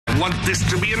want this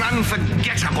to be an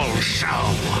unforgettable show.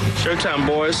 Showtime,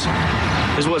 boys.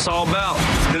 Is what it's all about.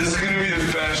 This is going to be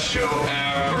the best show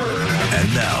ever.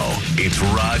 And now, it's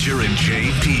Roger and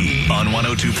JP on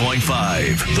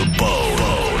 102.5 The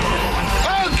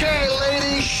Bone. Okay,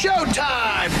 ladies,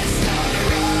 showtime!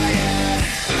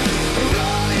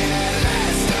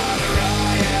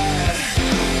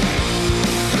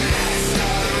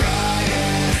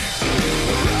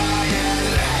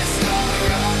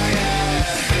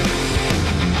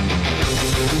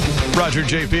 Roger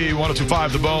JP,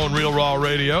 102.5 The Bone, Real Raw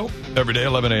Radio. Every day,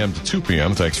 11 a.m. to 2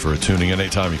 p.m. Thanks for tuning in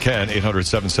anytime you can.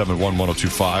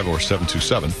 800-771-1025 or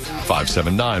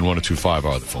 727-579-1025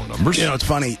 are the phone numbers. You know, it's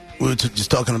funny. We were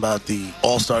just talking about the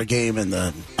All-Star game and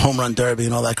the home run derby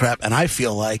and all that crap, and I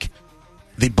feel like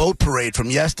the boat parade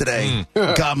from yesterday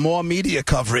got more media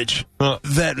coverage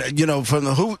than, you know, from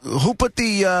the who put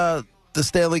the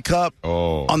Stanley Cup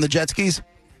on the jet skis?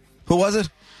 Who was it?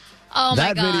 Oh,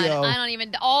 that my God. video I don't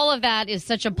even... All of that is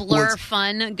such a blur,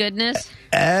 fun goodness.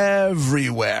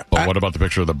 Everywhere. But what about the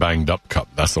picture of the banged-up cup?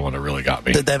 That's the one that really got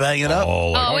me. Did they bang it up?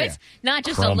 It's not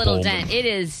just a little dent. It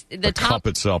is the top cup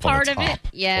itself part on the top. of it.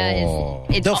 Yeah,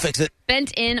 it's they'll fix it.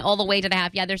 Bent in all the way to the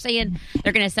half. Yeah, they're saying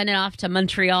they're going to send it off to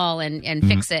Montreal and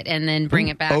fix it and then bring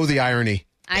it back. Oh, the irony.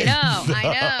 I know.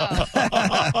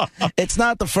 It's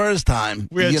not the first time.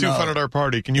 We had too fun at our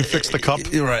party. Can you fix the cup?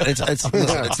 You're right. Listen, it's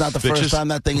not the first time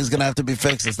that thing is going to have to be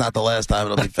fixed. It's not the last time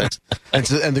it'll be fixed. And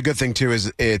the good thing, too,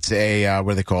 is it's a,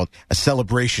 what are they called? A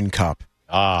celebration cup.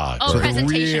 So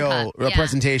presentation cup. A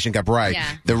presentation cup, right.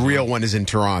 Yeah. The real one is in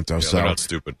Toronto. So they're not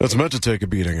stupid. It's meant to take a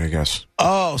beating, I guess.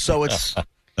 Oh, so it's...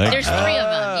 There's three of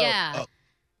them, yeah.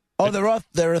 Oh, there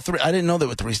are three. I didn't know there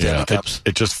were three Stanley Cups.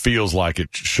 It just feels like it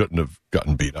shouldn't have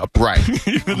gotten beat up. Right.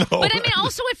 Even though, But I mean,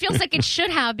 also it feels like it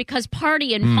should have because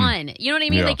party and fun. You know what I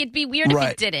mean? Yeah. Like it'd be weird if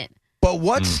it didn't. But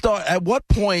at what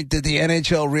point did the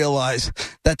NHL realize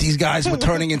that these guys were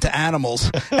turning into animals?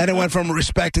 And it went from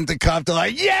respecting the cup to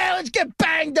like, yeah, let's get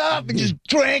banged up and just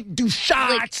drink, do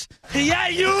shots. Yeah,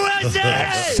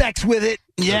 USA! Sex with it.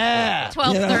 Yeah.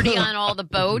 12:30 on all the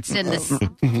boats in the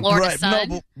Florida sun.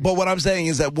 No, but what I'm saying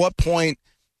is at what point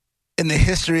in the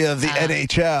history of the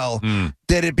NHL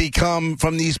did it become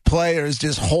from these players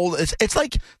just hold... It's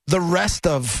like the rest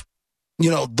of...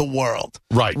 the world.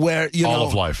 Right. Where, all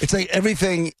of life. It's like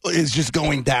everything is just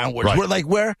going downwards. Right.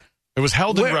 It was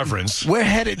held in reverence. We're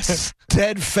headed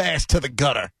steadfast to the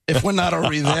gutter, if we're not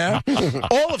already there.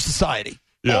 All of society.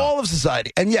 Yeah. All of society.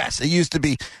 And yes, it used to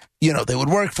be, they would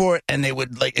work for it, and they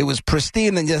would, it was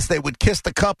pristine, and yes, they would kiss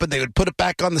the cup, and they would put it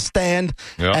back on the stand.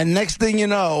 Yep. And next thing you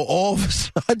know, all of a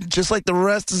sudden, just like the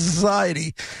rest of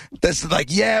society, that's like,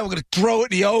 yeah, we're going to throw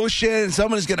it in the ocean, and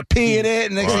someone's going to pee in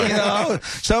it, and next thing you know,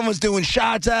 someone's doing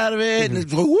shots out of it, and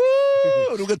it's, woo,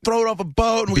 we're going to throw it off a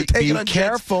boat, and we're going to take it on jets. Be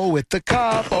careful with the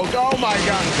cup. Oh my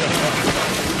God.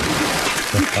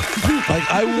 Like,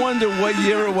 I wonder what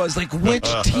year it was. Like, which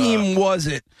team was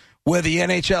it where the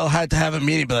NHL had to have a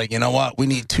meeting? Be like, you know what? We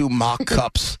need 2 mock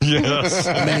cups made up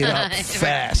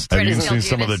fast. Have you seen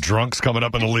some of the drunks coming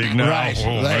up in the league now? Right.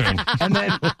 Oh,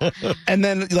 man. And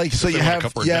then, like, so you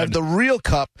have the real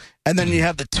cup, and then you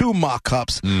have the 2 mock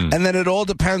cups, and then it all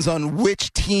depends on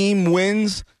which team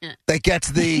wins that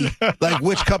gets the, like,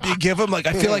 which cup you give them. Like,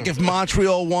 I feel like if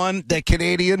Montreal won, they're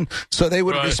Canadian, so they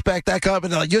would respect that cup,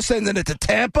 and they're like, you're sending it to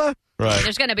Tampa? Right.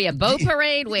 There's going to be a boat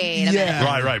parade. Wait a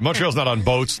minute. Right. Montreal's not on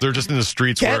boats. They're just in the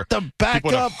streets where people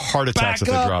would have heart attacks if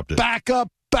they dropped it. Back up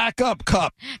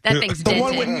cup. That thing's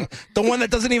dented. The one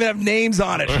that doesn't even have names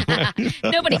on it.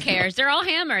 Nobody cares. They're all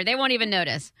hammered. They won't even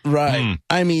notice. Right.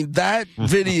 I mean, that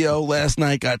video last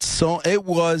night got it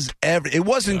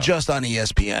wasn't just on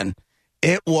ESPN.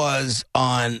 It was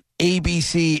on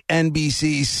ABC,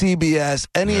 NBC, CBS,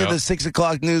 any of the 6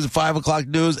 o'clock news, 5 o'clock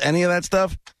news, any of that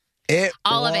stuff.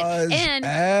 All of it. And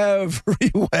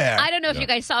everywhere. I don't know if you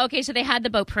guys saw. Okay, so they had the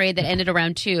boat parade that ended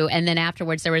around 2, and then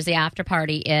afterwards there was the after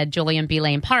party at Julian B.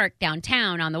 Lane Park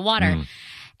downtown on the water.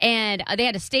 And they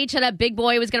had a stage set up. Big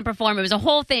Boy was going to perform. It was a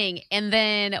whole thing. And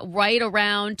then right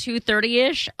around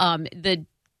 2:30-ish, the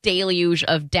deluge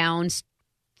of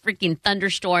freaking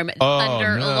thunderstorm,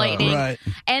 lightning. Right.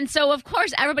 And so, of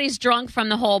course, everybody's drunk from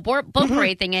the whole boat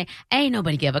parade thing. Ain't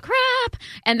nobody give a crap.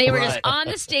 And they were just on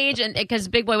the stage, and because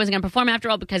Big Boy wasn't going to perform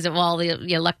after all because of all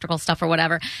the electrical stuff or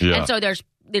whatever. Yeah. And so there's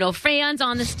fans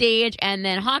on the stage and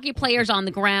then hockey players on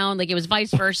the ground, like it was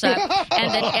vice versa,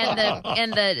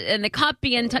 and the cup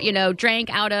being drank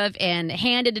out of and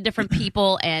handed to different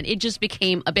people, and it just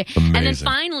became a big. Amazing. And then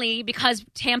finally, because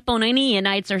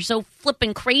Tamponians are so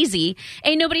flipping crazy,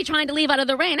 ain't nobody trying to leave out of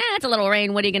the rain. It's a little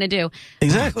rain. What are you going to do?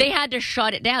 Exactly. They had to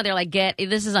shut it down. They're like,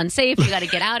 this is unsafe. You got to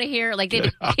get out of here. Like they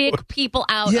had to kick people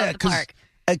out of the park.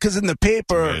 Because in the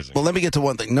paper, well, let me get to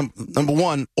one thing. Number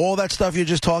one, all that stuff you're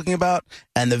just talking about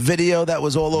and the video that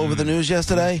was all over the news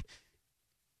yesterday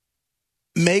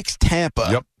makes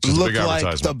Tampa look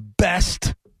like the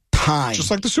best time.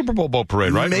 Just like the Super Bowl boat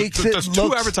parade, right? There's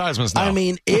two advertisements now. I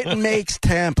mean, it makes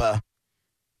Tampa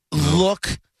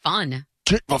look fun.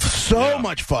 So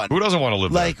much fun. Who doesn't want to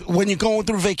live like, when you're going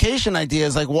through vacation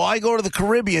ideas, like, why go to the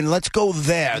Caribbean? Let's go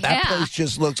there. That place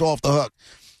just looks off the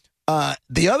hook.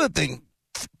 The other thing,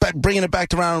 bringing it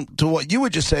back around to what you were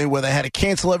just saying, where they had to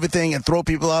cancel everything and throw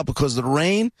people out because of the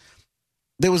rain,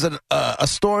 there was a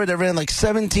story that ran like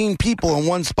 17 people in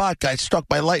one spot got struck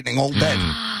by lightning all dead.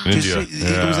 India.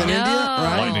 It was in India,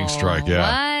 right? Lightning strike,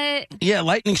 What? Yeah,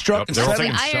 lightning struck. They're all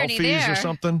taking irony selfies there. or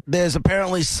something. There's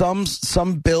apparently some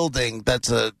building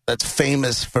that's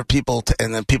famous for people,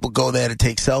 and then people go there to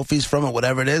take selfies from it,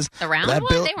 whatever it is. The round one?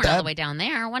 They weren't all the way down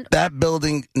there. That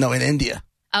building, no, in India.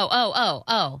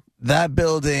 Oh. That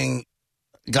building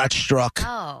got struck.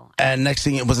 Oh. And next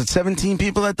thing, was it 17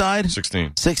 people that died?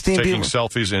 16 taking people.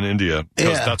 Selfies in India.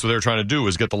 Because that's what they were trying to do,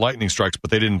 is get the lightning strikes,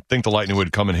 but they didn't think the lightning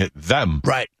would come and hit them.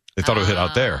 Right. They thought it would hit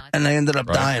out there. And they ended up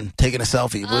dying, taking a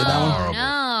selfie. Believe that one?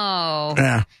 No.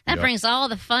 Yeah. That brings all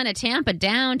the fun of Tampa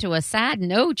down to a sad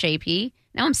note, JP.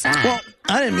 Now I'm sad. Well,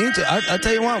 I didn't mean to. I'll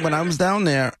tell you what, when I was down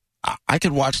there, I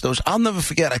could watch those. I'll never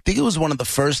forget. I think it was one of the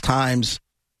first times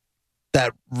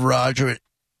that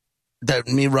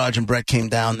me, Raj, and Brett came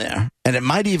down there. And it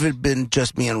might even have been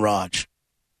just me and Raj.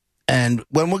 And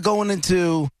when we're going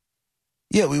into...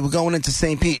 Yeah, we were going into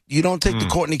St. Pete. You don't take the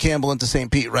Courtney Campbell into St.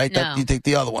 Pete, right? No. You take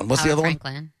the other one. What's the other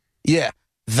Franklin. one? Yeah,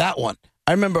 that one.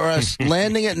 I remember us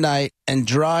landing at night and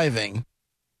driving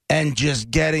and just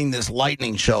getting this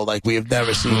lightning show like we have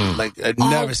never seen,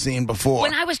 never seen before.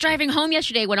 When I was driving home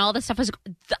yesterday, when all this stuff was,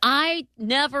 I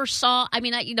never saw. I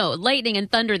mean, lightning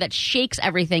and thunder that shakes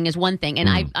everything is one thing, and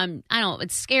I don't know,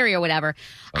 it's scary or whatever.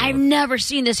 I've never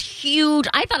seen this huge.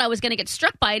 I thought I was going to get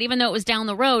struck by it, even though it was down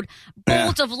the road.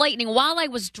 Bolts of lightning while I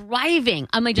was driving.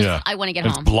 I'm like, I want to get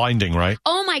home. It's blinding, right?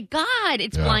 Oh my God,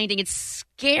 it's blinding. It's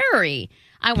scary.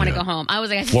 I want to go home. I was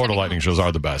like, Florida lightning shows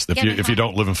are the best. If you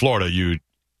don't live in Florida, you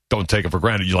don't take it for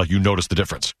granted. You notice the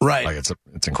difference, right? Like it's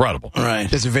incredible, right?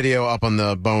 There's a video up on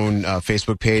the Bone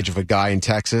Facebook page of a guy in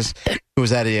Texas who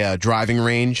was at a driving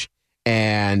range,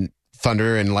 and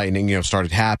thunder and lightning,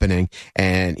 started happening,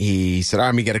 and he said,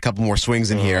 "I'm gonna get a couple more swings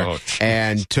in here,"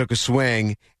 and took a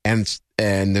swing, and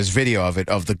there's video of it,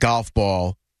 of the golf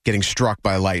ball getting struck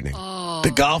by lightning.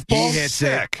 The golf ball? He hits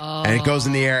it, and it goes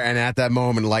in the air, and at that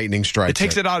moment, lightning strikes. It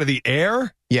takes it out of the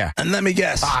air? Yeah. And let me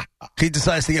guess, he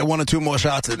decides to get one or two more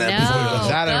shots in there. No, before he goes.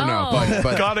 That I don't know,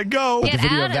 but gotta go. Get the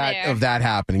video out of that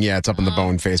happening, it's up on the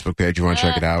Bone Facebook page. You want to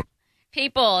check it out?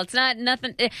 People, it's not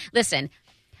nothing. Listen,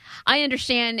 I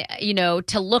understand,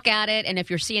 to look at it, and if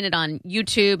you're seeing it on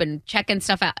YouTube and checking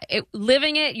stuff out,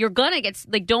 living it, you're gonna get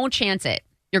don't chance it.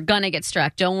 You're going to get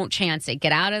struck. Don't chance it.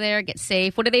 Get out of there. Get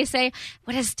safe. What do they say?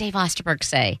 What does Dave Osterberg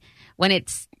say?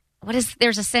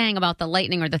 There's a saying about the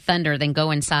lightning or the thunder, then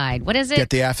go inside. What is it? Get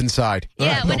the F inside.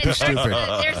 Yeah. Don't be stupid.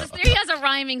 He has a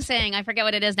rhyming saying. I forget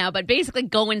what it is now, but basically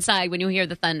go inside when you hear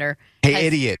the thunder. Hey,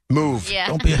 idiot, move. Yeah.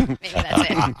 Don't be Maybe that's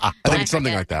it. I think it's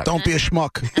something like that. Don't be a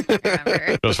schmuck.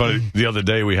 Remember. It was funny. The other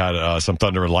day we had some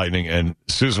thunder and lightning, and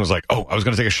Susan was like, "Oh, I was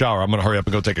going to take a shower. I'm going to hurry up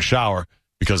and go take a shower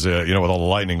because with all the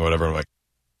lightning or whatever." I'm like,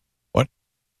 "What?"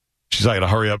 She's like, "I got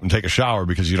to hurry up and take a shower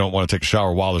because you don't want to take a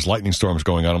shower while there's lightning storms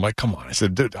going on." I'm like, "Come on!" I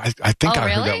said, "Dude, I think I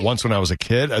heard that once when I was a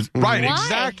kid." Right? Why?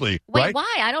 Exactly. Wait, right?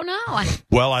 why? I don't know.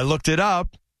 Well, I looked it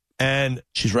up, and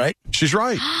She's right. she's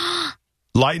right.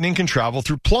 Lightning can travel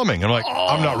through plumbing. I'm like,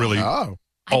 I'm not really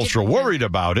ultra worried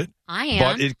about it. I am.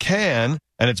 But it can,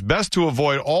 and it's best to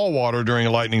avoid all water during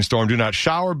a lightning storm. Do not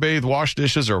shower, bathe, wash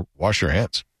dishes, or wash your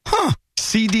hands. Huh.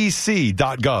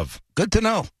 CDC.gov. Good to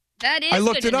know. That is I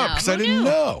looked good it to up know. because I Who didn't knew?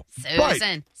 know.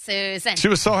 Susan. She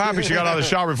was so happy she got out of the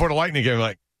shower before the lightning came.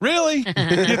 Like, really? You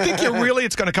think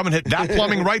it's going to come and hit that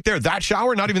plumbing right there? That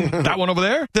shower? Not even that one over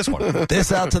there? This one.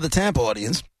 This out to the Tampa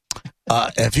audience.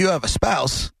 If you have a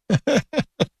spouse,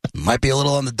 might be a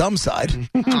little on the dumb side.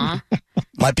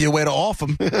 Might be a way to off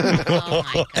them. Oh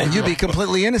my God. And you'd be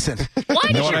completely innocent. Why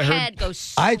does what your I heard? head go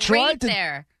straight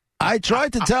there? I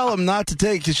tried to tell him not to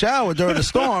take a shower during the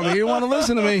storm. He didn't want to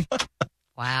listen to me.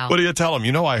 Wow. What do you tell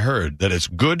them? I heard that it's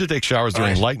good to take showers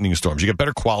during lightning storms. You get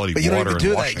better quality But you don't water even do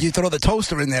and that. washing. You throw the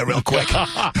toaster in there real quick.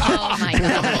 Oh, my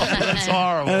God. That's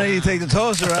horrible. And then you take the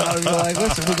toaster out and you're like,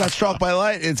 listen, we got struck by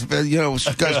light. It's,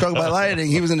 got struck by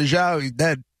lightning. He was in the shower. He's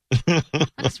dead.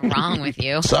 What's wrong with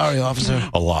you? Sorry, officer.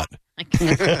 A lot.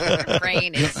 Your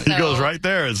brain is so... He goes right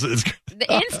there. It's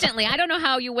Instantly. I don't know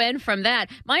how you went from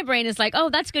that. My brain is like, oh,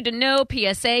 that's good to know.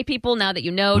 PSA, people, now that you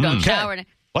know, don't shower.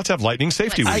 Let's have lightning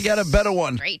safety week. I got a better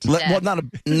one. Well, not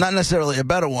necessarily a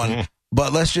better one,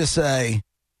 but let's just say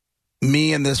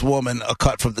me and this woman are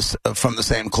cut from the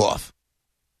same cloth.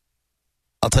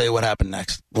 I'll tell you what happened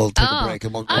next. We'll take a break.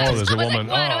 And there's a woman.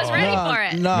 I was ready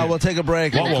for it. No, we'll take a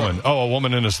break. What woman? Oh, a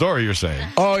woman in a story, you're saying.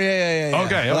 Oh, yeah.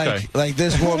 Okay. Like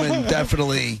this woman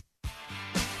definitely,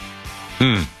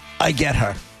 I get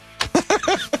her.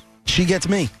 She gets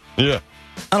me. Yeah.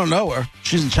 I don't know her.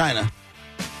 She's in China.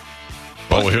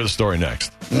 Well, we'll hear the story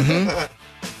next.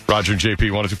 Roger and JP,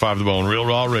 102.5 The Bone, Real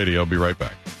Raw Radio. Be right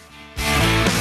back.